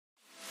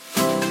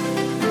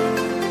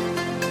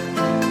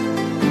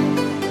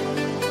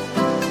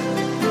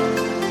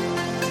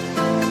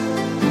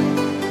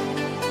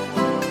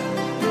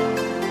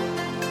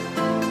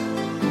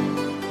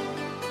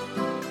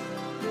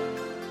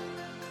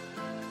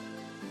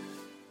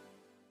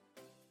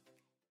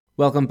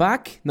Welcome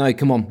back. Now,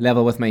 come on,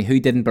 level with me. Who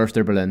didn't burst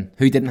their balloon?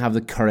 Who didn't have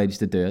the courage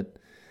to do it?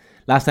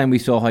 Last time we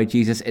saw how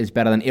Jesus is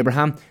better than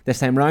Abraham. This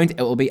time round,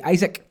 it will be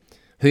Isaac.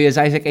 Who is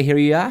Isaac, I hear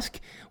you ask?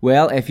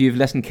 Well, if you've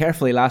listened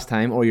carefully last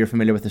time, or you're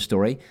familiar with the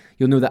story,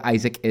 you'll know that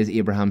Isaac is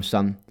Abraham's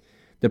son.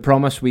 The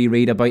promise we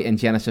read about in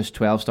Genesis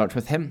 12 starts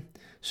with him,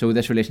 so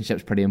this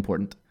relationship's pretty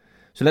important.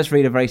 So let's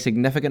read a very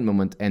significant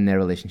moment in their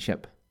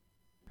relationship.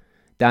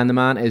 Dan the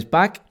man is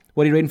back.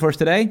 What are you reading for us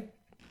today?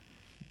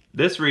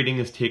 This reading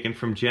is taken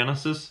from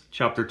Genesis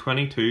chapter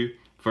 22,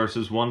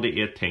 verses 1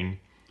 to 18,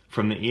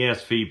 from the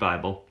ESV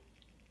Bible.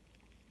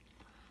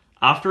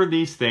 After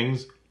these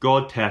things,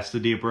 God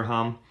tested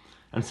Abraham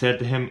and said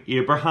to him,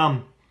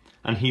 Abraham,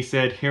 and he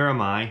said, Here am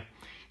I.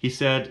 He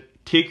said,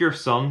 Take your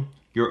son,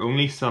 your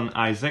only son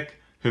Isaac,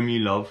 whom you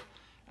love,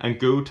 and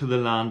go to the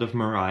land of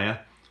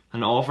Moriah,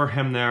 and offer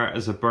him there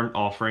as a burnt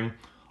offering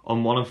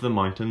on one of the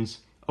mountains,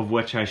 of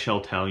which I shall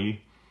tell you.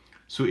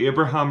 So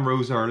Abraham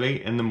rose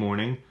early in the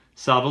morning,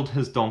 saddled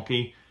his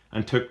donkey,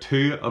 and took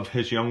 2 of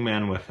his young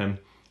men with him,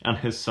 and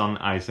his son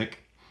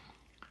Isaac.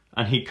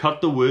 And he cut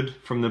the wood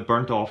from the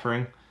burnt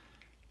offering,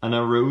 and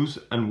arose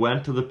and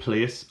went to the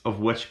place of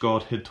which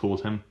God had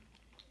told him.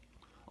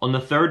 On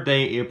the 3rd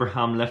day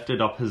Abraham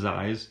lifted up his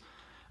eyes,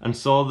 and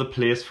saw the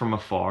place from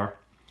afar.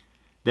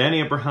 Then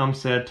Abraham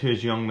said to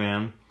his young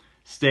men,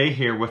 Stay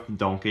here with the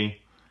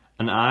donkey,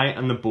 and I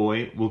and the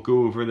boy will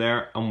go over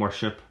there and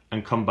worship,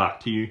 and come back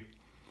to you.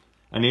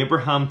 And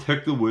Abraham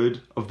took the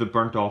wood of the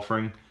burnt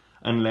offering,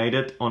 and laid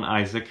it on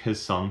Isaac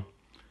his son.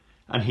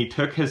 And he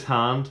took his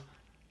hand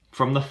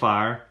from the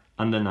fire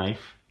and the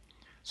knife.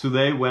 So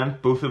they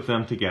went both of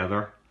them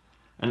together.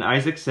 And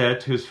Isaac said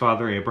to his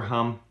father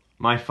Abraham,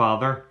 My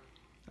father.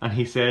 And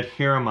he said,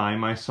 Here am I,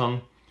 my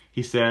son.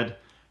 He said,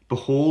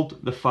 Behold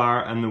the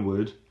fire and the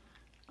wood,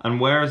 and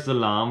where is the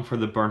lamb for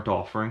the burnt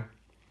offering?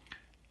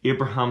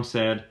 Abraham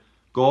said,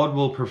 God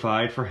will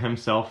provide for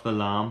himself the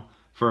lamb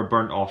for a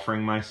burnt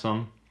offering, my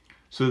son.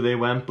 So they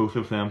went both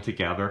of them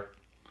together.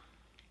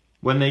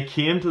 When they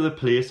came to the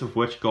place of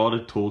which God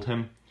had told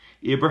him,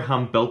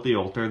 Abraham built the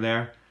altar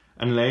there,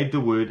 and laid the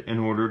wood in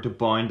order to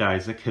bind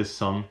Isaac his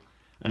son,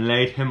 and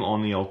laid him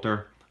on the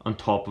altar on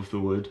top of the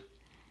wood.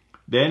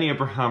 Then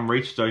Abraham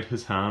reached out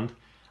his hand,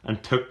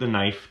 and took the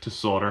knife to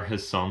slaughter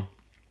his son.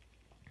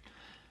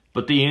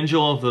 But the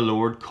angel of the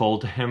Lord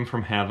called to him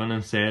from heaven,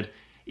 and said,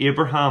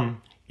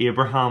 Abraham,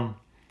 Abraham.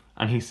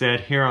 And he said,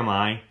 Here am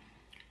I.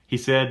 He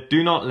said,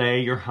 Do not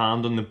lay your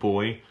hand on the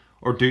boy,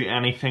 or do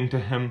anything to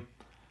him.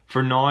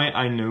 For now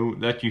I know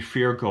that you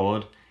fear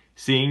God,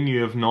 seeing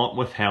you have not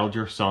withheld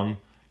your son,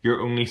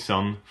 your only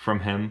son,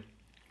 from him.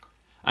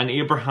 And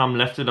Abraham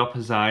lifted up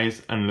his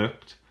eyes and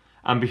looked,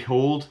 and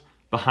behold,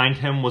 behind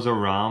him was a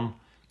ram,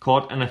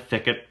 caught in a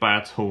thicket by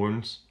its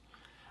horns.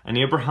 And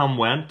Abraham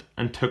went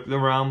and took the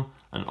ram,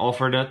 and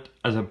offered it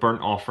as a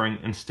burnt offering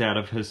instead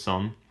of his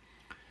son.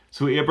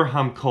 So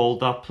Abraham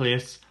called that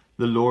place,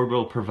 The Lord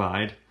will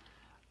provide.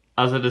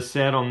 As it is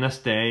said on this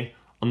day,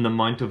 on the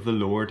mount of the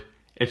Lord,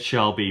 it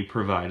shall be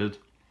provided.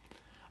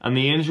 And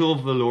the angel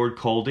of the Lord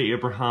called to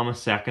Abraham a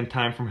second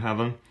time from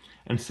heaven,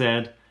 and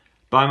said,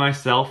 By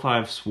myself I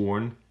have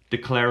sworn,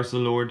 declares the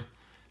Lord,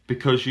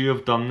 because you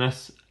have done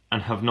this,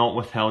 and have not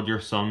withheld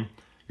your son,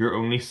 your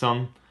only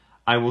son,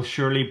 I will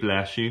surely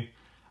bless you,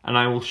 and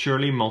I will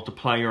surely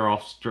multiply your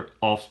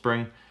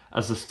offspring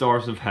as the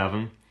stars of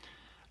heaven,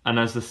 and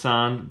as the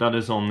sand that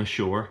is on the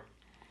shore.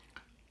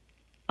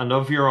 And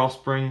of your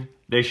offspring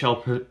they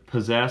shall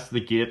possess the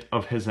gate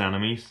of his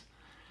enemies,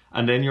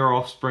 and in your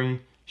offspring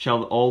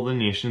shall all the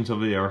nations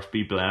of the earth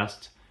be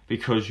blessed,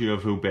 because you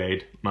have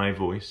obeyed my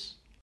voice.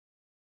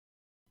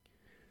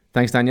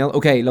 Thanks, Daniel.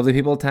 Okay, lovely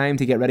people, time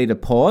to get ready to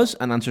pause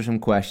and answer some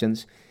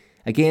questions.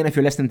 Again, if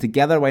you're listening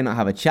together, why not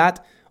have a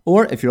chat?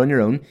 Or if you're on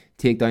your own,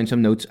 take down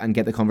some notes and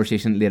get the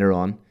conversation later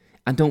on.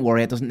 And don't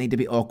worry, it doesn't need to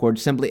be awkward.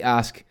 Simply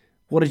ask,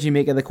 what did you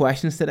make of the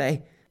questions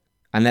today?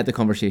 And let the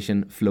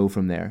conversation flow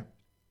from there.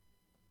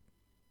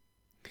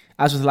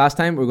 As with last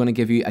time, we're going to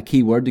give you a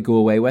key word to go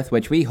away with,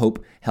 which we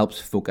hope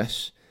helps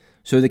focus.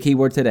 So the key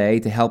word today,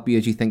 to help you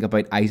as you think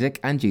about Isaac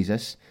and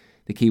Jesus,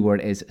 the key word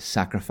is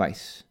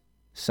sacrifice.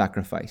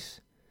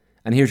 Sacrifice.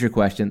 And here's your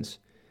questions.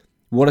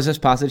 What does this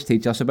passage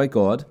teach us about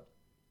God?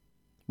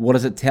 What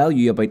does it tell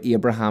you about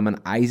Abraham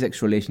and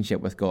Isaac's relationship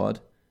with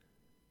God?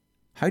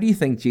 How do you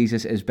think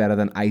Jesus is better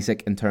than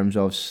Isaac in terms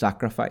of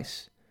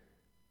sacrifice?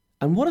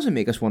 And what does it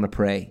make us want to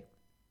pray?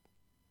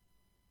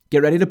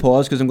 Get ready to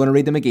pause, because I'm going to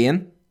read them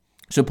again.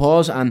 So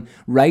pause and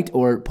write,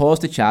 or pause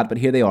to chat, but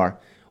here they are.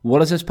 What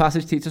does this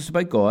passage teach us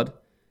about God?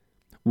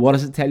 What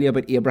does it tell you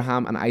about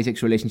Abraham and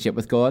Isaac's relationship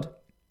with God?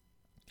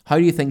 How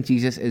do you think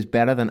Jesus is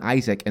better than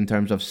Isaac in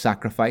terms of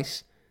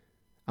sacrifice?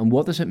 And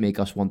what does it make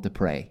us want to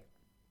pray?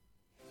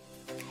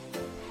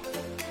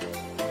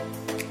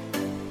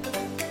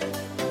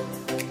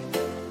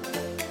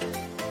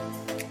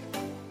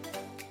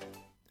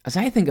 As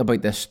I think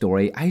about this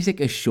story, Isaac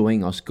is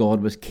showing us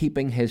God was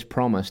keeping his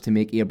promise to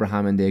make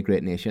Abraham into a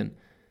great nation.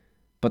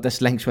 But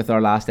this links with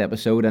our last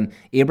episode and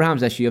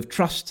Abraham's issue of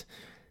trust.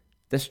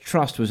 This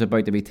trust was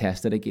about to be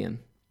tested again.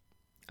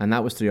 And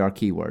that was through our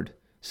key word,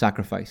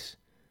 sacrifice.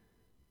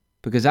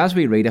 Because as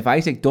we read, if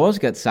Isaac does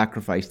get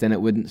sacrificed, then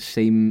it would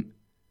seem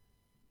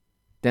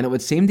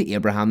to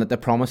Abraham that the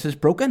promise is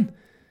broken.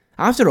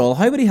 After all,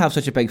 how would he have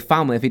such a big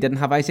family if he didn't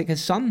have Isaac,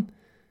 his son?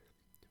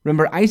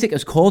 Remember, Isaac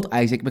is called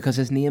Isaac because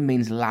his name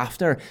means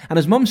laughter, and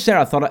his mum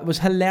Sarah thought it was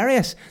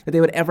hilarious that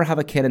they would ever have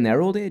a kid in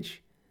their old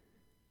age.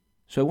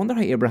 So I wonder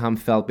how Abraham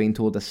felt being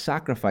told to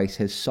sacrifice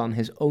his son,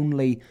 his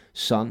only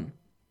son.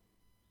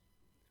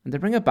 And to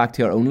bring it back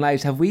to our own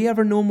lives, have we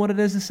ever known what it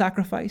is to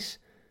sacrifice?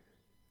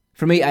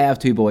 For me, I have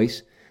 2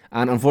 boys,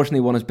 and unfortunately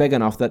one is big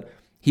enough that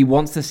he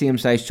wants the same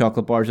size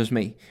chocolate bars as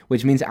me,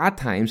 which means at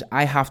times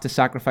I have to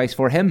sacrifice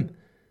for him.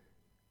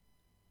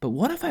 But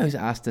what if I was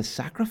asked to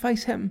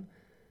sacrifice him?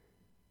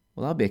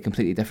 Well, that would be a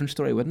completely different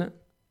story, wouldn't it?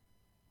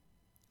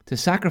 To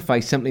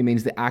sacrifice simply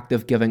means the act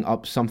of giving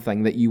up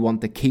something that you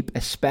want to keep,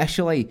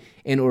 especially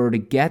in order to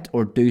get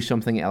or do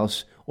something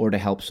else or to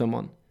help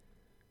someone.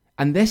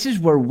 And this is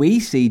where we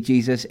see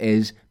Jesus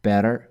is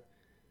better.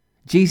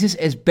 Jesus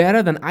is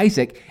better than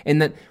Isaac in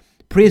that,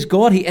 praise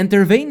God, he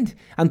intervened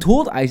and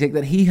told Isaac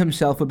that he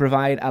himself would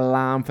provide a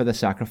lamb for the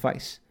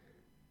sacrifice.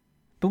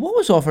 But what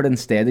was offered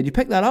instead? Did you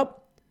pick that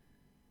up?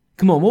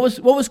 Come on,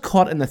 what was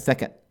caught in the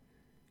thicket?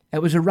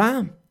 It was a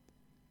ram.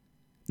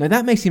 Now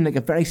that may seem like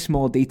a very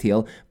small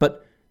detail,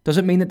 but does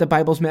it mean that the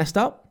Bible's messed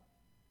up?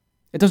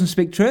 It doesn't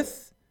speak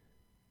truth?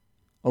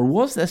 Or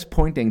was this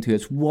pointing to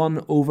its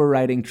one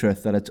overriding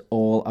truth that it's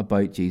all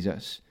about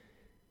Jesus?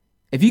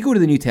 If you go to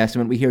the New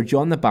Testament, we hear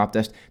John the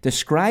Baptist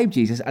describe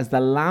Jesus as the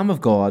Lamb of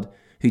God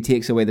who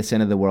takes away the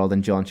sin of the world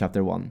in John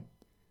chapter 1.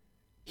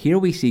 Here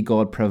we see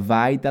God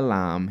provide the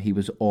lamb he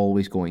was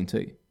always going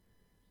to.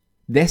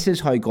 This is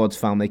how God's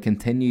family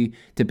continue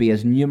to be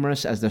as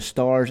numerous as the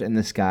stars in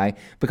the sky,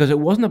 because it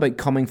wasn't about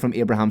coming from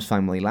Abraham's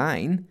family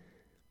line,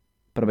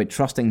 but about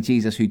trusting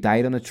Jesus who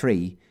died on a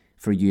tree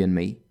for you and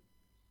me.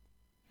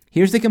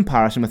 Here's the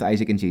comparison with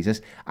Isaac and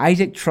Jesus.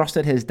 Isaac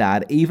trusted his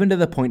dad even to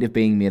the point of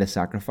being made a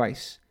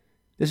sacrifice.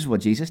 This is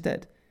what Jesus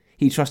did.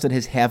 He trusted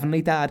his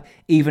heavenly dad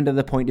even to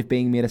the point of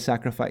being made a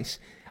sacrifice.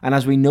 And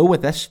as we know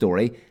with this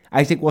story,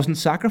 Isaac wasn't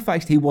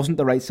sacrificed. He wasn't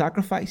the right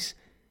sacrifice.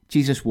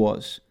 Jesus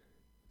was,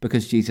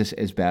 because Jesus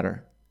is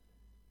better.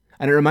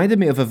 And it reminded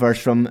me of a verse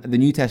from the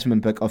New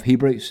Testament book of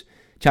Hebrews,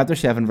 chapter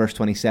 7, verse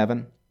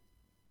 27.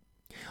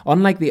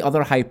 Unlike the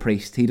other high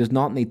priest, he does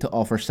not need to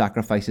offer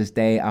sacrifices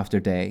day after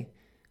day,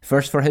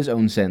 first for his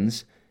own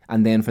sins,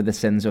 and then for the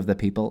sins of the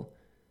people.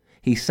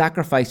 He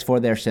sacrificed for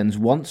their sins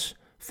once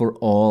for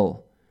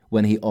all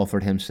when he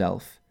offered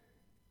himself.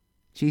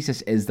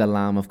 Jesus is the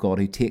Lamb of God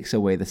who takes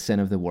away the sin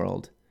of the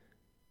world.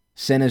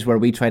 Sin is where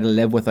we try to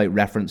live without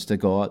reference to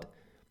God.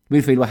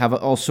 We feel we have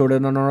it all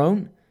sorted on our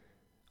own.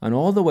 And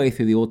all the way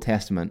through the Old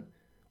Testament,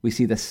 we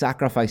see the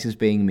sacrifices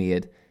being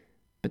made,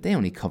 but they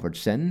only covered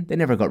sin. They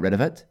never got rid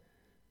of it.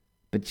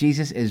 But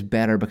Jesus is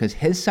better because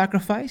his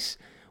sacrifice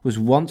was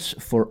once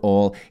for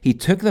all. He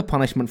took the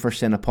punishment for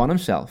sin upon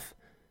himself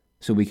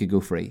so we could go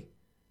free.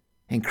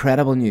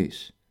 Incredible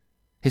news.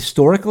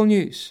 Historical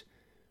news.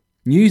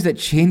 News that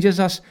changes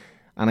us,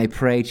 and I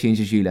pray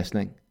changes you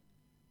listening.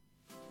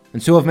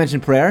 And so I've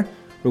mentioned prayer.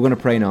 We're going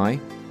to pray now.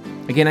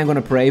 Again, I'm going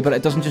to pray, but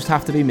it doesn't just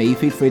have to be me.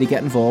 Feel free to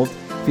get involved.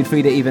 Feel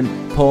free to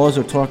even pause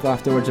or talk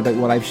afterwards about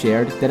what I've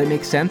shared. Did it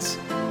make sense?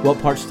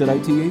 What part stood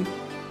out to you?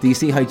 Do you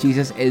see how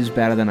Jesus is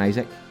better than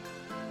Isaac?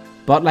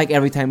 But like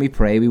every time we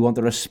pray, we want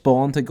to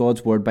respond to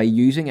God's word by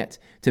using it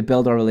to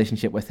build our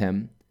relationship with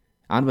him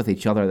and with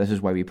each other. This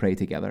is why we pray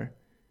together.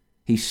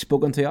 He's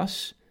spoken to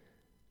us,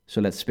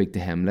 so let's speak to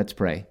him. Let's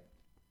pray.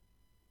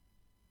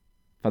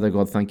 Father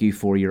God, thank you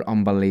for your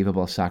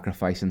unbelievable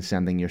sacrifice in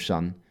sending your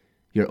Son,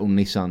 your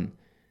only Son,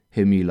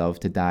 whom you love,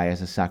 to die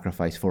as a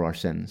sacrifice for our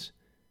sins.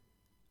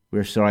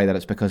 We're sorry that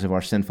it's because of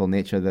our sinful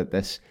nature that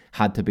this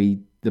had to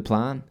be the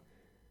plan.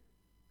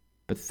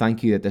 But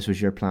thank you that this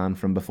was your plan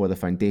from before the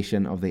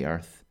foundation of the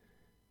earth.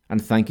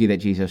 And thank you that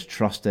Jesus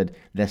trusted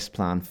this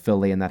plan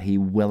fully and that he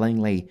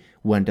willingly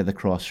went to the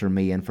cross for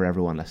me and for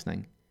everyone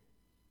listening.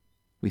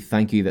 We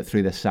thank you that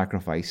through this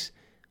sacrifice,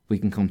 we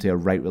can come to a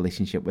right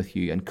relationship with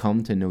you and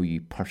come to know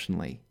you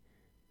personally.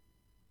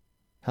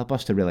 Help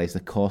us to realize the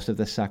cost of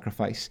this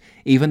sacrifice.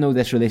 Even though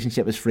this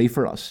relationship is free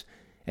for us,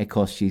 it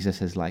cost Jesus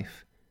his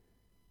life.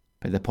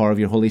 By the power of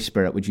your Holy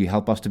Spirit, would you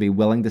help us to be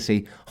willing to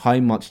see how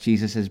much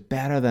Jesus is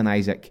better than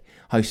Isaac,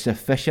 how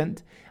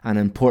sufficient and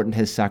important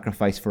his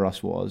sacrifice for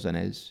us was and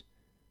is.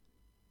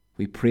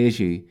 We praise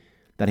you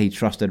that he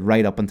trusted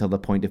right up until the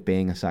point of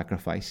being a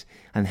sacrifice,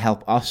 and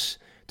help us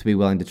to be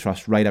willing to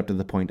trust right up to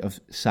the point of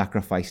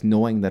sacrifice,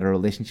 knowing that a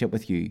relationship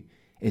with you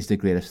is the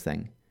greatest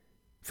thing.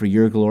 For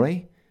your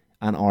glory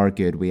and our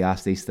good, we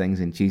ask these things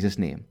in Jesus'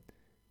 name.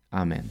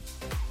 Amen.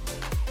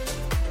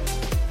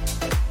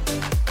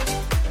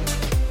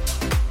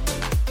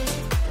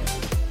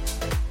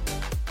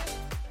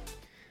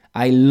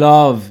 I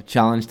love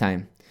challenge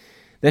time.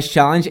 This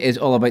challenge is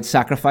all about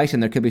sacrifice,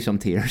 and there could be some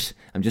tears.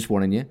 I'm just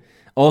warning you.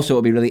 Also,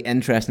 it'll be really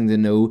interesting to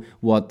know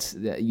what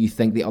you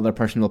think the other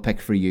person will pick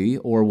for you,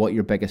 or what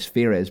your biggest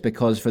fear is.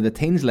 Because for the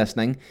teens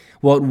listening,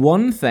 what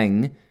one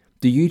thing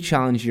Do you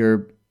challenge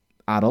your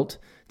adult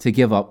to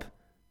give up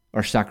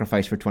or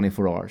sacrifice for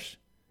 24 hours?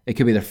 It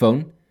could be their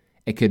phone.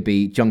 It could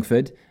be junk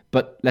food.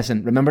 But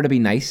listen, remember to be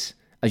nice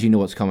as you know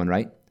what's coming,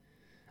 right?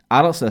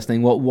 Adults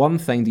listening, what one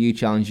thing do you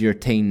challenge your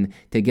teen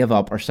to give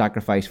up or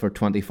sacrifice for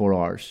 24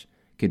 hours?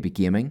 Could be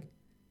gaming.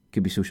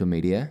 Could be social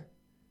media.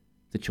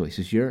 The choice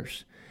is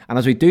yours. And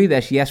as we do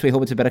this, yes, we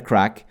hope it's a bit of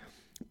crack,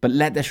 but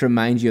let this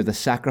remind you of the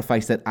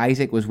sacrifice that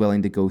Isaac was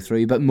willing to go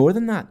through. But more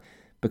than that,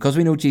 because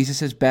we know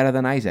Jesus is better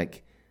than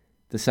Isaac,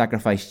 the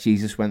sacrifice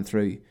Jesus went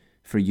through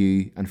for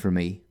you and for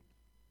me.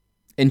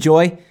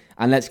 Enjoy,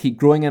 and let's keep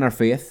growing in our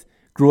faith,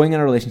 growing in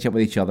our relationship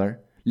with each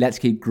other. Let's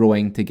keep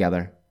growing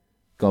together.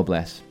 God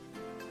bless.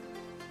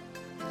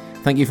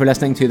 Thank you for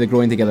listening to the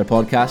Growing Together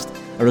podcast,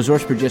 a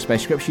resource produced by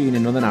Scripture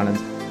Union Northern Ireland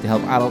to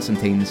help adults and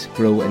teens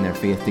grow in their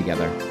faith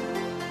together.